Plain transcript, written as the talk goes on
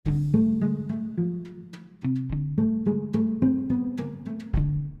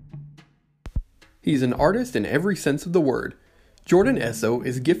He's an artist in every sense of the word. Jordan Esso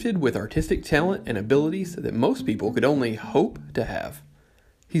is gifted with artistic talent and abilities that most people could only hope to have.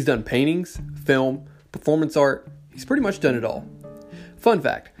 He's done paintings, film, performance art. He's pretty much done it all. Fun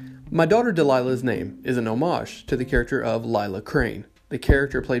fact, my daughter Delilah's name is an homage to the character of Lila Crane, the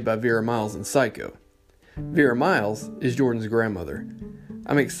character played by Vera Miles in Psycho. Vera Miles is Jordan's grandmother.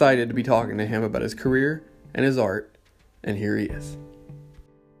 I'm excited to be talking to him about his career and his art, and here he is.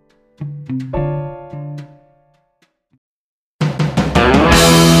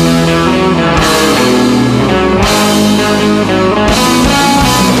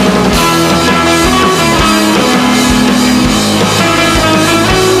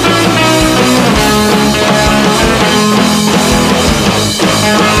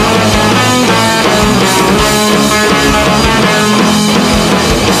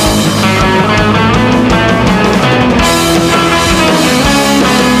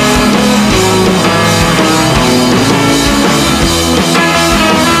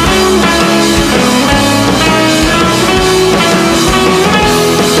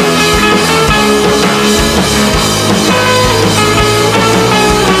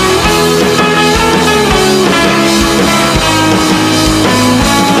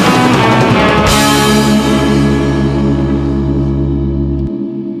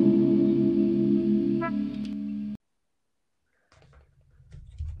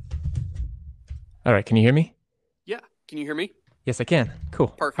 All right, can you hear me? Yeah, can you hear me? Yes, I can. Cool.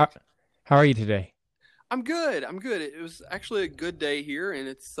 Perfect. How are you today? I'm good. It was actually a good day here, and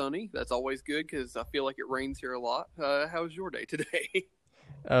it's sunny. That's always good because I feel like it rains here a lot. How was your day today?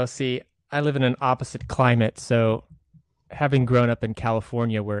 Oh, see, I live in an opposite climate, so having grown up in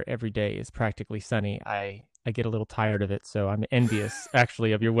California where every day is practically sunny, I get a little tired of it, so I'm envious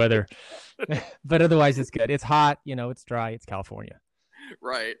actually of your weather. But otherwise it's good. It's hot, it's dry, it's California.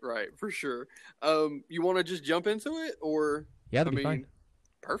 Right, for sure. You want to just jump into it, or? Yeah, that'd be fine.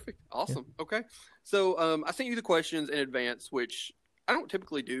 Perfect. Awesome. Yeah. Okay. So I sent you the questions in advance, which I don't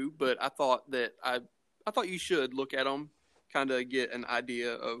typically do, but I thought that I thought you should look at them, kind of get an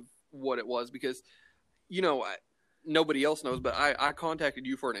idea of what it was, because nobody else knows, but I contacted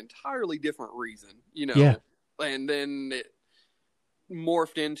you for an entirely different reason, Yeah. and then it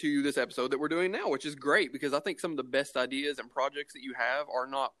morphed into this episode that we're doing now, which is great because I think some of the best ideas and projects that you have are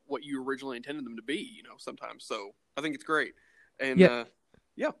not what you originally intended them to be, sometimes. So I think it's great. And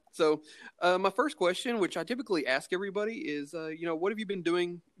yeah. So my first question, which I typically ask everybody, is, what have you been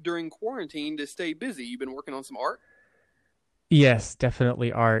doing during quarantine to stay busy? You've been working on some art? Yes,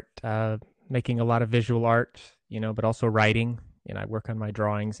 definitely art. Making a lot of visual art, but also writing. I work on my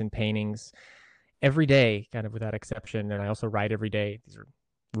drawings and paintings every day, kind of without exception. And I also write every day. These are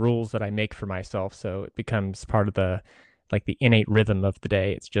rules that I make for myself. So it becomes part of the innate rhythm of the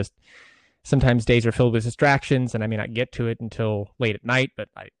day. It's just sometimes days are filled with distractions and I may not get to it until late at night, but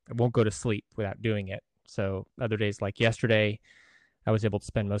I won't go to sleep without doing it. So other days like yesterday, I was able to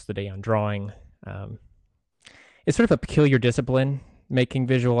spend most of the day on drawing. It's sort of a peculiar discipline, making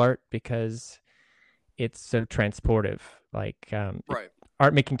visual art, because it's so transportive. Right.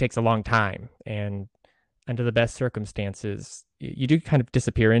 Art making takes a long time, and under the best circumstances, you do kind of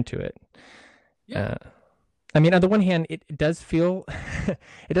disappear into it. Yeah. On the one hand, it does feel,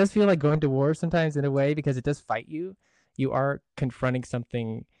 it does feel like going to war sometimes in a way, because it does fight you. You are confronting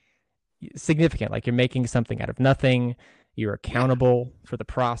something significant, like you're making something out of nothing. You're accountable for the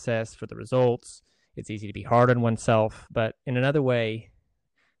process, for the results. It's easy to be hard on oneself, but in another way,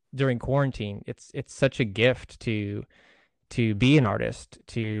 during quarantine, it's such a gift to be an artist,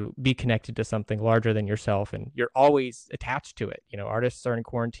 to be connected to something larger than yourself, and you're always attached to it. Artists are in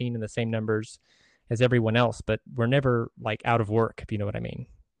quarantine in the same numbers as everyone else, but we're never out of work, if you know what I mean.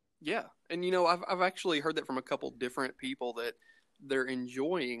 Yeah. And, I've actually heard that from a couple different people that they're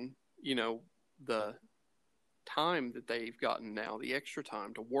enjoying, the time that they've gotten now, the extra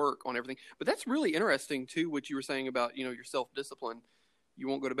time to work on everything. But that's really interesting too, what you were saying about, your self-discipline. You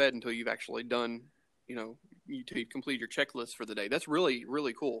won't go to bed until you've actually done, you've completed your checklist for the day. That's really,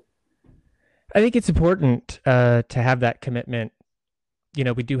 really cool. I think it's important to have that commitment.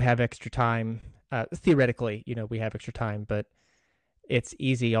 We do have extra time. Theoretically, we have extra time, but it's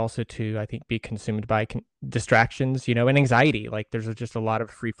easy also to, I think, be consumed by distractions, and anxiety. There's just a lot of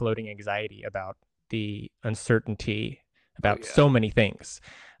free-floating anxiety about the uncertainty about so many things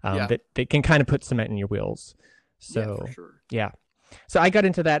that can kind of put cement in your wheels. So, for sure. Yeah. So I got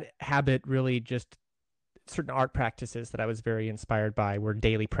into that habit, really just certain art practices that I was very inspired by were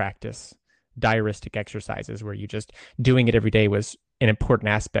daily practice, diaristic exercises, where you just doing it every day was an important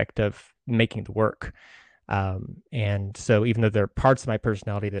aspect of making the work. And so even though there are parts of my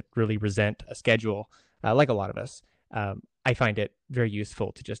personality that really resent a schedule, like a lot of us, I find it very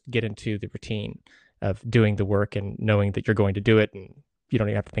useful to just get into the routine of doing the work and knowing that you're going to do it and you don't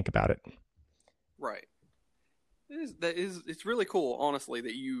even have to think about it. Right. It's really cool, honestly,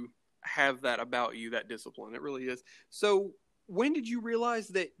 that you have that about you, that discipline. It really is. So, when did you realize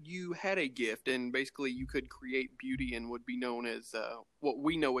that you had a gift and basically you could create beauty and would be known as what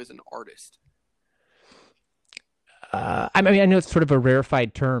we know as an artist? I mean, I know it's sort of a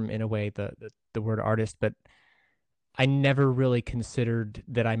rarefied term in a way, the word artist, but I never really considered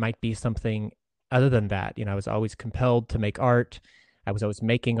that I might be something other than that. You know, I was always compelled to make art. I was always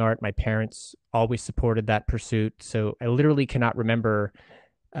making art. My parents always supported that pursuit. So I literally cannot remember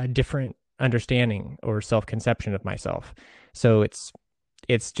a different understanding or self-conception of myself. So it's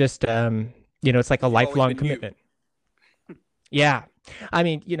just it's like a You've always lifelong been you. commitment. Yeah. I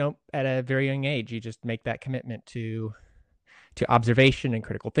mean, at a very young age, you just make that commitment to observation and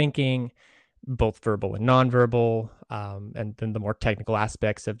critical thinking, both verbal and nonverbal, and then the more technical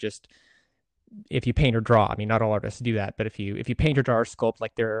aspects of just if you paint or draw. I mean, not all artists do that, but if you paint or draw or sculpt,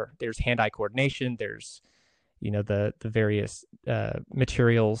 like there's hand-eye coordination, there's the various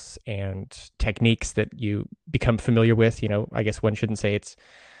materials and techniques that you become familiar with. I guess one shouldn't say it's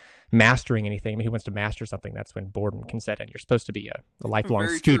mastering anything. I mean, who wants to master something? That's when boredom can set in. You're supposed to be a lifelong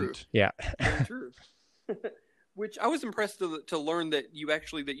Very true. student. Yeah. Very true. Which I was impressed to learn that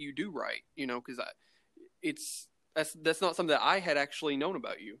you do write. Because that's not something that I had actually known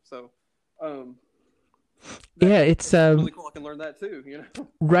about you. So, um, Yeah, it's that's really cool. I can learn that too.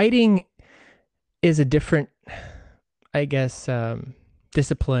 Writing is a different, I guess,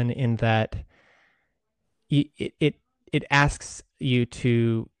 discipline in that it asks you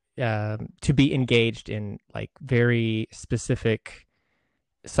to be engaged in like very specific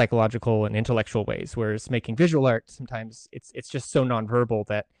psychological and intellectual ways, whereas making visual art sometimes it's just so nonverbal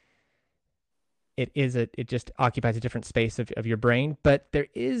that it just occupies a different space of your brain. But there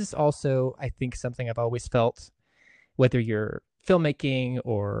is also, I think, something I've always felt, whether you're filmmaking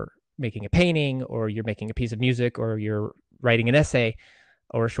or making a painting or you're making a piece of music or you're writing an essay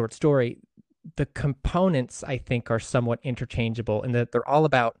or a short story, the components I think are somewhat interchangeable in that they're all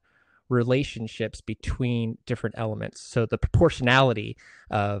about relationships between different elements. So the proportionality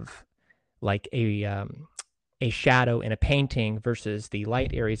of like a shadow in a painting versus the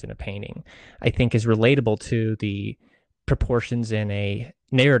light areas in a painting, I think is relatable to the proportions in a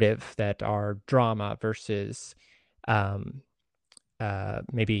narrative that are drama versus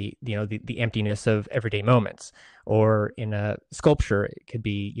maybe the emptiness of everyday moments, or in a sculpture it could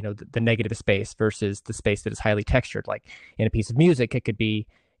be the negative space versus the space that is highly textured. Like in a piece of music it could be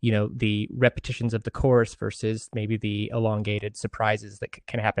the repetitions of the chorus versus maybe the elongated surprises that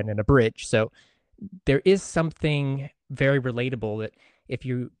can happen in a bridge. So there is something very relatable that if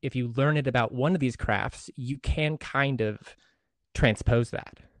you learn it about one of these crafts, you can kind of transpose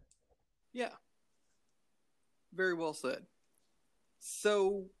that. Yeah. Very well said.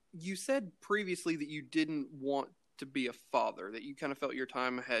 So you said previously that you didn't want to be a father, that you kind of felt your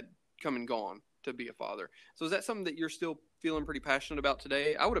time had come and gone to be a father. So is that something that you're still feeling pretty passionate about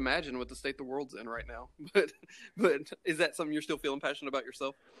today? I would imagine with the state the world's in right now, but is that something you're still feeling passionate about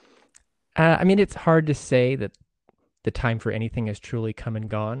yourself? I mean, it's hard to say that the time for anything has truly come and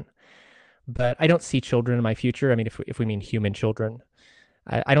gone, but I don't see children in my future. I mean, if we mean human children,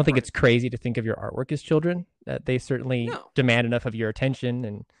 I don't think Right. it's crazy to think of your artwork as children. They certainly No. demand enough of your attention,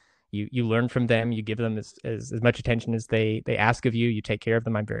 and you learn from them. You give them as much attention as they ask of you. You take care of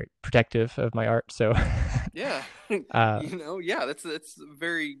them. I'm very protective of my art, so Yeah. uh, Yeah, that's a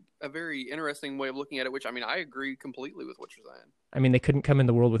very interesting way of looking at it, which I mean I agree completely with what you're saying. I mean, they couldn't come in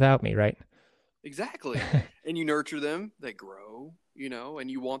the world without me, right? Exactly. And you nurture them, they grow,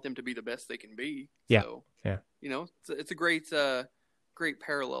 and you want them to be the best they can be. Yeah, So, yeah. it's a great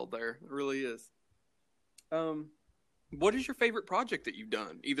parallel there. It really is. Um, what is your favorite project that you've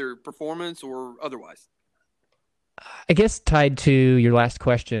done, either performance or otherwise? I guess tied to your last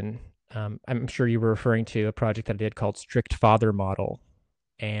question, I'm sure you were referring to a project that I did called Strict Father Model.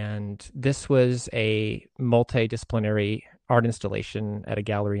 And this was a multidisciplinary art installation at a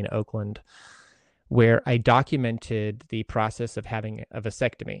gallery in Oakland where I documented the process of having a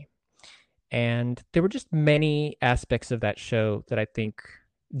vasectomy. And there were just many aspects of that show that I think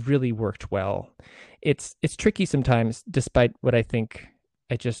really worked well. It's tricky sometimes, despite what I think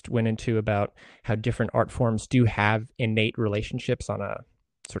I just went into about how different art forms do have innate relationships on a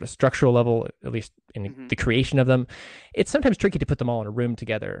sort of structural level, at least in Hmm. the creation of them. It's sometimes tricky to put them all in a room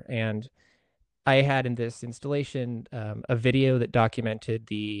together. And I had in this installation a video that documented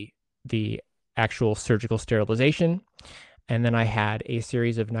the actual surgical sterilization. And then I had a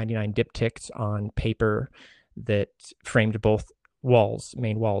series of 99 diptychs on paper that framed both walls,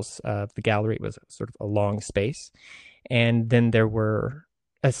 main walls of the gallery. It was sort of a long space. And then there were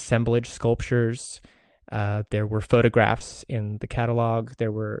assemblage sculptures. There were photographs in the catalog.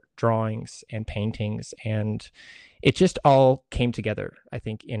 There were drawings and paintings. And it just all came together, I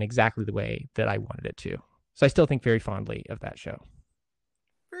think, in exactly the way that I wanted it to. So I still think very fondly of that show.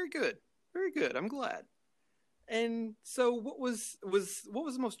 Very good. Very good. I'm glad. And so what was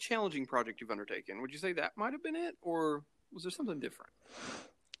the most challenging project you've undertaken? Would you say that might have been it, or was there something different?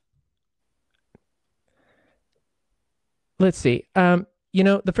 Let's see.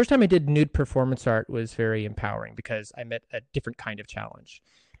 The first time I did nude performance art was very empowering because I met a different kind of challenge,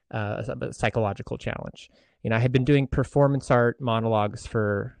 a psychological challenge. I had been doing performance art monologues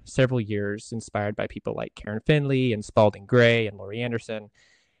for several years, inspired by people like Karen Finley and Spalding Gray and Laurie Anderson,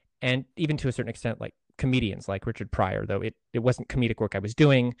 and even to a certain extent, like comedians like Richard Pryor, though it wasn't comedic work I was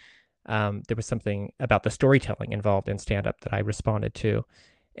doing. There was something about the storytelling involved in stand-up that I responded to.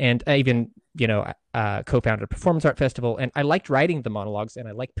 And I even, co-founded a performance art festival, and I liked writing the monologues and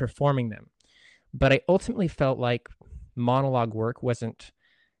I liked performing them. But I ultimately felt like monologue work wasn't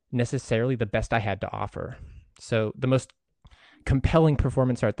necessarily the best I had to offer. So the most compelling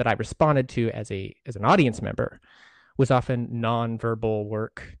performance art that I responded to as an audience member was often nonverbal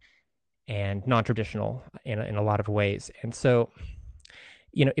work and non-traditional in a lot of ways. And so,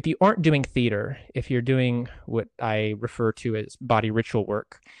 if you aren't doing theater, if you're doing what I refer to as body ritual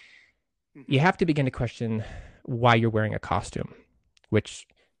work, you have to begin to question why you're wearing a costume, which,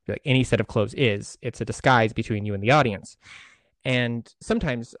 like any set of clothes it's a disguise between you and the audience. And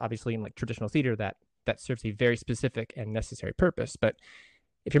sometimes, obviously, in like traditional theater, that serves a very specific and necessary purpose. But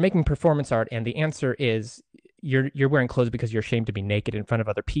if you're making performance art and the answer is you're wearing clothes because you're ashamed to be naked in front of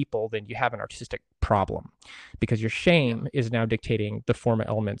other people, then you have an artistic problem, because your shame is now dictating the formal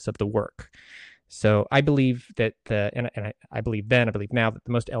elements of the work. So I believe that I believe now that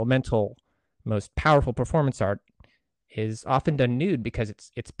the most elemental, most powerful performance art is often done nude because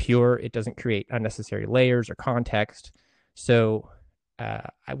it's pure. It doesn't create unnecessary layers or context. So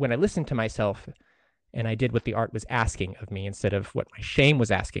when I listened to myself and I did what the art was asking of me instead of what my shame was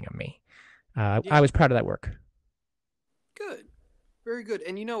asking of me, I was proud of that work. Good, very good.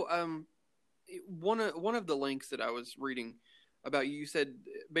 And one of the links that I was reading about you said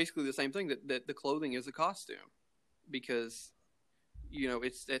basically the same thing, that the clothing is a costume, because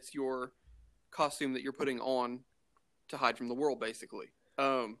that's your costume that you're putting on to hide from the world, basically.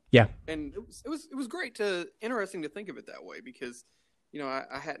 Yeah. And it was interesting to think of it that way, because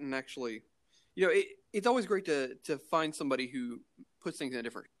I hadn't actually, it's always great to find somebody who puts things in a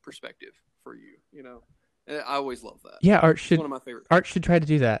different perspective for you. And I always love that. Yeah, it's one of my favorite. Art should try to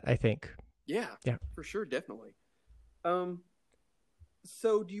do that, I think. Yeah, for sure, definitely.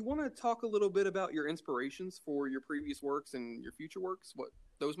 So do you want to talk a little bit about your inspirations for your previous works and your future works? What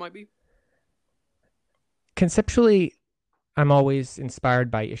those might be? Conceptually, I'm always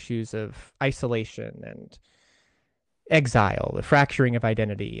inspired by issues of isolation and exile, the fracturing of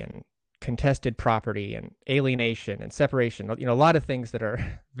identity, and contested property, and alienation, and separation. A lot of things that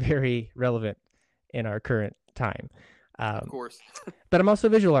are very relevant in our current time. Of course. But I'm also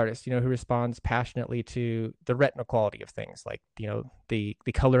a visual artist, who responds passionately to the retinal quality of things, like, the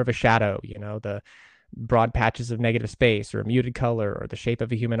color of a shadow, the broad patches of negative space, or a muted color, or the shape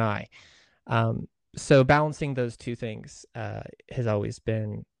of a human eye. So balancing those two things has always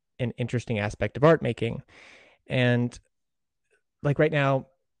been an interesting aspect of art making. And like right now,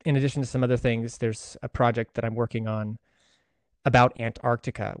 in addition to some other things, there's a project that I'm working on about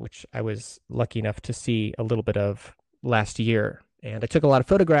Antarctica, which I was lucky enough to see a little bit of last year. And I took a lot of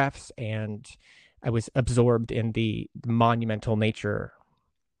photographs, and I was absorbed in the monumental nature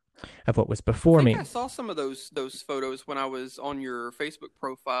of what was before me. I saw some of those photos when I was on your Facebook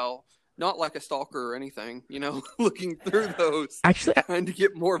profile. Not like a stalker or anything, looking through those. Actually, trying to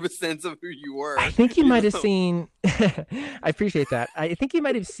get more of a sense of who you were. I think you might have seen, I appreciate that. I think you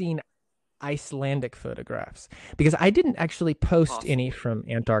might have seen Icelandic photographs, because I didn't actually post any from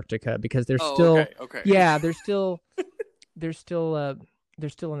Antarctica, because they're still, okay. Yeah, they're still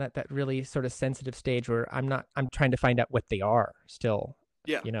in that really sort of sensitive stage where I'm trying to find out what they are still.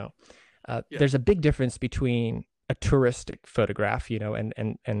 Yeah. There's a big difference between a touristic photograph,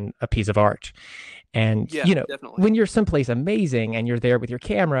 and a piece of art. And, definitely. when you're someplace amazing and you're there with your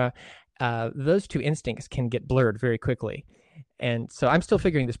camera, those two instincts can get blurred very quickly. And so I'm still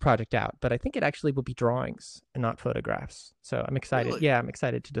figuring this project out, but I think it actually will be drawings and not photographs. So I'm excited. Really? Yeah, I'm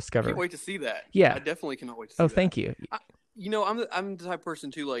excited to discover. I can't wait to see that. Yeah. I definitely cannot wait to see that. Oh, thank you. I'm the type of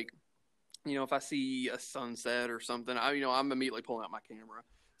person too, like, if I see a sunset or something, I'm immediately pulling out my camera.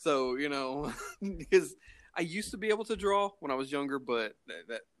 So, because I used to be able to draw when I was younger, but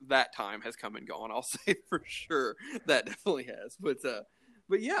that time has come and gone. I'll say for sure that definitely has.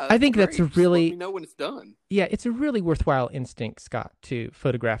 But yeah, I that's think that's a great. Just let me really, know when it's done. yeah, it's a really worthwhile instinct, Scott, to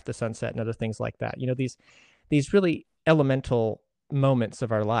photograph the sunset and other things like that. These really elemental moments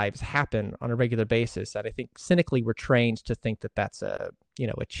of our lives happen on a regular basis, and I think cynically we're trained to think that that's a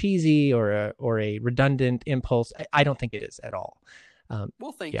cheesy or a redundant impulse. I don't think it is at all.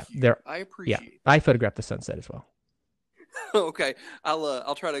 Well, thank Yeah, you. I yeah, appreciate I that. photographed the sunset as well. Okay,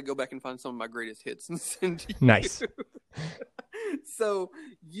 I'll try to go back and find some of my greatest hits and send to you. Nice. So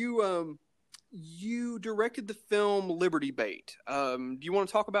you directed the film Liberty Bait. Do you want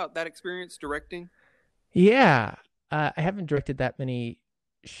to talk about that experience directing? Yeah, I haven't directed that many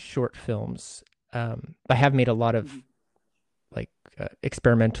short films. I have made a lot of Mhm. like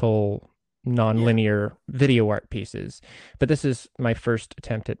experimental Yeah, non-linear video art pieces, but this is my first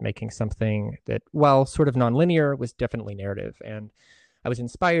attempt at making something that, while sort of non-linear, was definitely narrative. And I was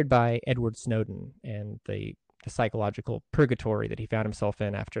inspired by Edward Snowden and the psychological purgatory that he found himself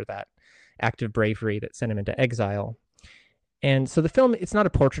in after that act of bravery that sent him into exile. And so the film, it's not a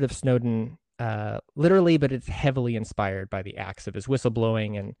portrait of Snowden literally, but it's heavily inspired by the acts of his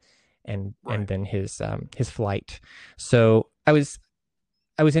whistleblowing and right. then his flight. So I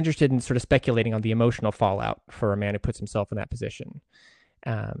was interested in sort of speculating on the emotional fallout for a man who puts himself in that position.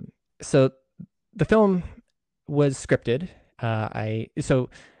 So the film was scripted.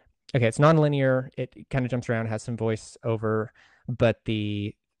 Okay, it's nonlinear. It kind of jumps around, has some voice over, but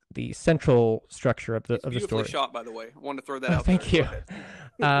the central structure of the It's of the beautifully story. shot, by the way. I wanted to throw that Oh, out there. thank Go you.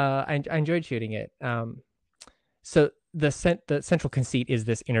 ahead. I enjoyed shooting it. So the central conceit is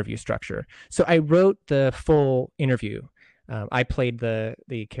this interview structure. So I wrote the full interview. I played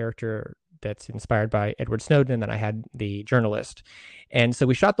the character that's inspired by Edward Snowden, and then I had the journalist. And so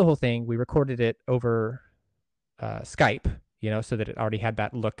we shot the whole thing. We recorded it over Skype, so that it already had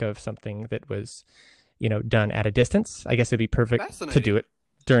that look of something that was, done at a distance. I guess it'd be perfect to do Fascinating. it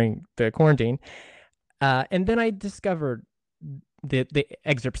during the quarantine. And then I discovered the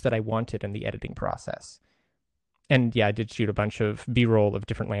excerpts that I wanted in the editing process. And yeah, I did shoot a bunch of B-roll of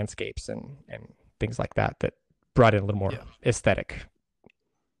different landscapes and things like that brought in a little more Yeah, aesthetic.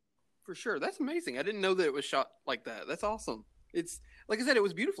 for sure. That's amazing. I didn't know that it was shot like that. That's awesome. It's like I said, it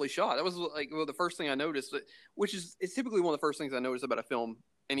was beautifully shot. That was like the first thing I noticed, which is it's typically one of the first things I notice about a film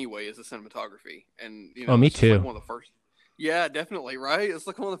anyway is the cinematography, and Oh, me it's just like too. one of the first. Yeah, definitely, right? It's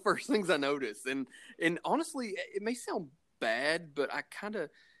like one of the first things I noticed, and honestly, it may sound bad, but I kind of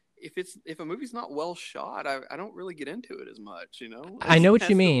if a movie's not well shot, I don't really get into it as much. I know what you That's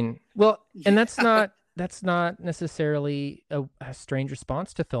the mean. Well, and that's yeah. not that's not necessarily a strange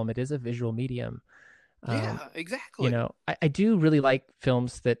response to film. It is a visual medium. Um, Yeah, exactly. I do really like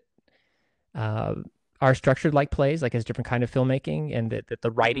films that uh, are structured like plays, like as different kind of filmmaking, and that the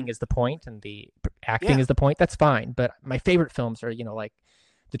Hmm. writing is the point and the acting Yeah, is the point. That's fine. But my favorite films are, like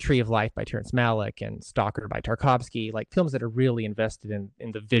The Tree of Life by Terrence Malick and Stalker by Tarkovsky, like films that are really invested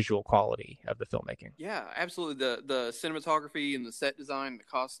in the visual quality of the filmmaking. yeah, absolutely. The cinematography and the set design, the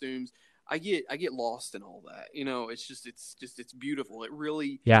costumes. I get lost in all that. It's beautiful. It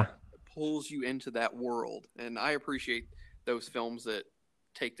really Yeah, pulls you into that world, and I appreciate those films that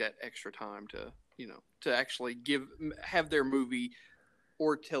take that extra time to actually have their movie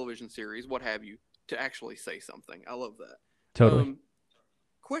or television series, what have you, to actually say something. I love that. totally.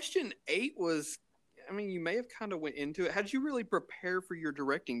 Question 8 was, I mean, you may have kind of went into it. How did you really prepare for your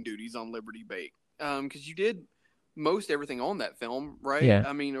directing duties on Liberty Bake? Because you did most everything on that film, right? Yeah.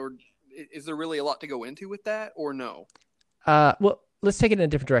 I mean, or is there really a lot to go into with that, or no? Well, let's take it in a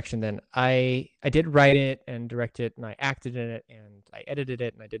different direction then. I did write it and direct it, and I acted in it, and I edited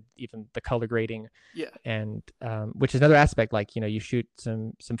it, and I did even the color grading, Yeah, and which is another aspect. Like, you shoot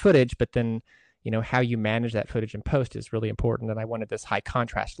some footage, but then how you manage that footage in post is really important. And I wanted this high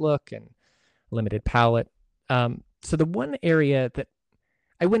contrast look and limited palette. So the one area that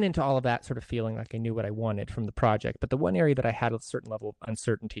I went into all of that sort of feeling like I knew what I wanted from the project, but the one area that I had a certain level of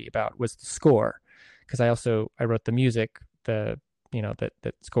uncertainty about was the score, because I wrote the music, the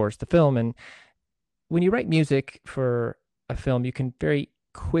that scores the film. And when you write music for a film, you can very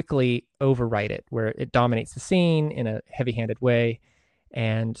quickly overwrite it, where it dominates the scene in a heavy-handed way.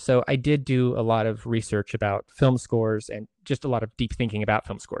 And so I did do a lot of research about film scores and just a lot of deep thinking about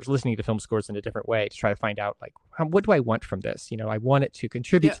film scores, listening to film scores in a different way to try to find out, like, what do I want from this? I want it to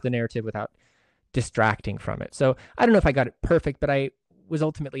contribute yeah, to the narrative without distracting from it. So I don't know if I got it perfect, but I was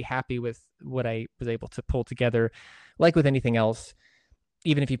ultimately happy with what I was able to pull together. Like with anything else,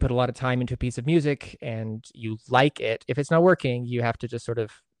 even if you put a lot of time into a piece of music and you like it, if it's not working, you have to just sort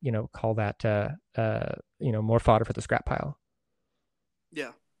of, call that, more fodder for the scrap pile.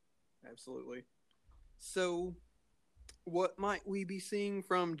 Yeah, absolutely. So, what might we be seeing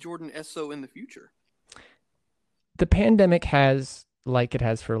from Jordan Esso in the future? The pandemic has, like it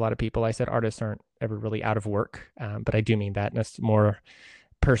has for a lot of people, I said artists aren't ever really out of work, but I do mean that in a more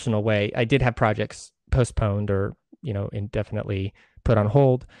personal way. I did have projects postponed or, indefinitely put on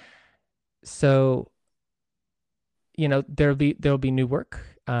hold. So, there'll be new work.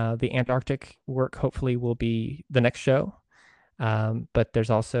 The Antarctic work hopefully will be the next show. But there's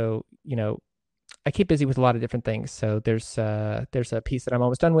also, I keep busy with a lot of different things. So there's a piece that I'm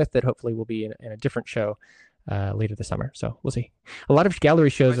almost done with that hopefully will be in a different show later this summer. So we'll see. A lot of gallery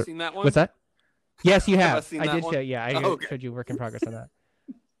shows. Have I seen that one? What's that? Yes, you have. I seen I that did one? show. Yeah, I Oh, okay. showed you work in progress on that.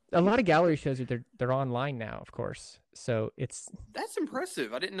 A lot of gallery shows they're online now, of course. So That's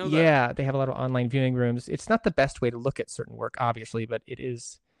impressive. I didn't know that. yeah, they have a lot of online viewing rooms. It's not the best way to look at certain work, obviously, but it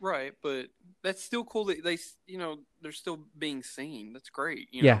is. Right, but that's still cool that they're still being seen. That's great.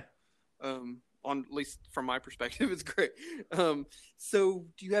 Yeah. On at least from my perspective, it's great. So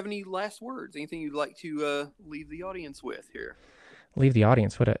do you have any last words? Anything you'd like to leave the audience with here? Leave the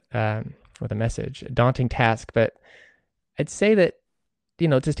audience with a message. A daunting task, but I'd say that,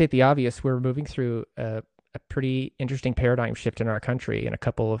 to state the obvious, we're moving through a pretty interesting paradigm shift in our country in a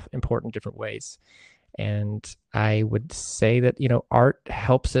couple of important different ways. And I would say that, art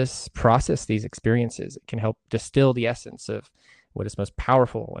helps us process these experiences. It can help distill the essence of what is most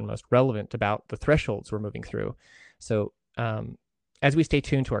powerful and most relevant about the thresholds we're moving through. So, as we stay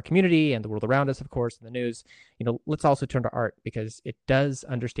tuned to our community and the world around us, of course, and the news, let's also turn to art because it does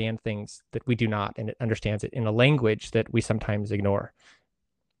understand things that we do not, and it understands it in a language that we sometimes ignore.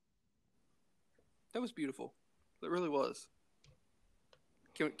 That was beautiful. That really was.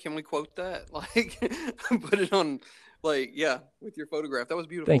 Can we quote that? Like, put it on, like, yeah, with your photograph. That was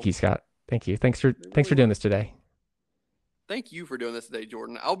beautiful. Thank you, Scott. Thank you. Thanks for doing this today. Thank you for doing this today,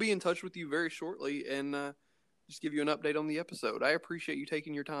 Jordan. I'll be in touch with you very shortly and just give you an update on the episode. I appreciate you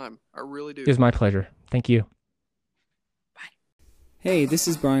taking your time. I really do. It was my pleasure. Thank you. Bye. Hey, this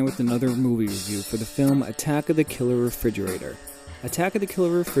is Brian with another movie review for the film Attack of the Killer Refrigerator. Attack of the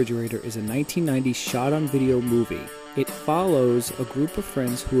Killer Refrigerator is a 1990 shot-on-video movie. It follows a group of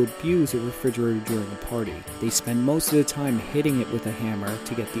friends who abuse a refrigerator during a party. They spend most of the time hitting it with a hammer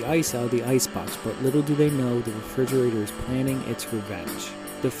to get the ice out of the icebox, but little do they know the refrigerator is planning its revenge.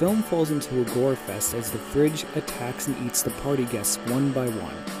 The film falls into a gore fest as the fridge attacks and eats the party guests one by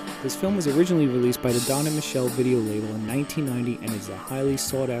one. This film was originally released by the Don and Michelle video label in 1990 and is a highly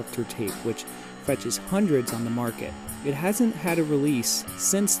sought-after tape, which fetches hundreds on the market. It hasn't had a release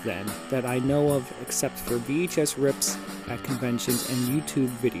since then that I know of except for VHS rips at conventions and YouTube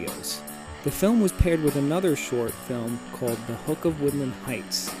videos. The film was paired with another short film called The Hook of Woodland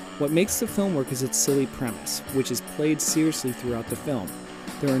Heights. What makes the film work is its silly premise, which is played seriously throughout the film.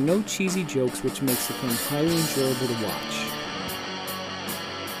 There are no cheesy jokes, which makes the film highly enjoyable to watch.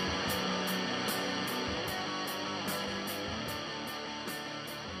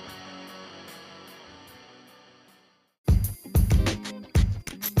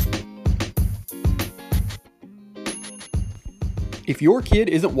 If your kid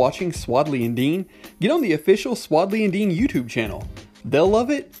isn't watching Swadley and Dean, get on the official Swadley and Dean YouTube channel. They'll love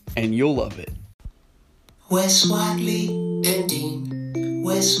it, and you'll love it. We're Swadley and Dean.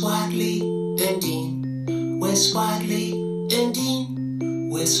 We're Swadley and Dean. We're Swadley and Dean.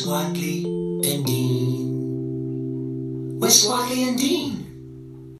 We're Swadley and Dean. We're Swadley and Dean.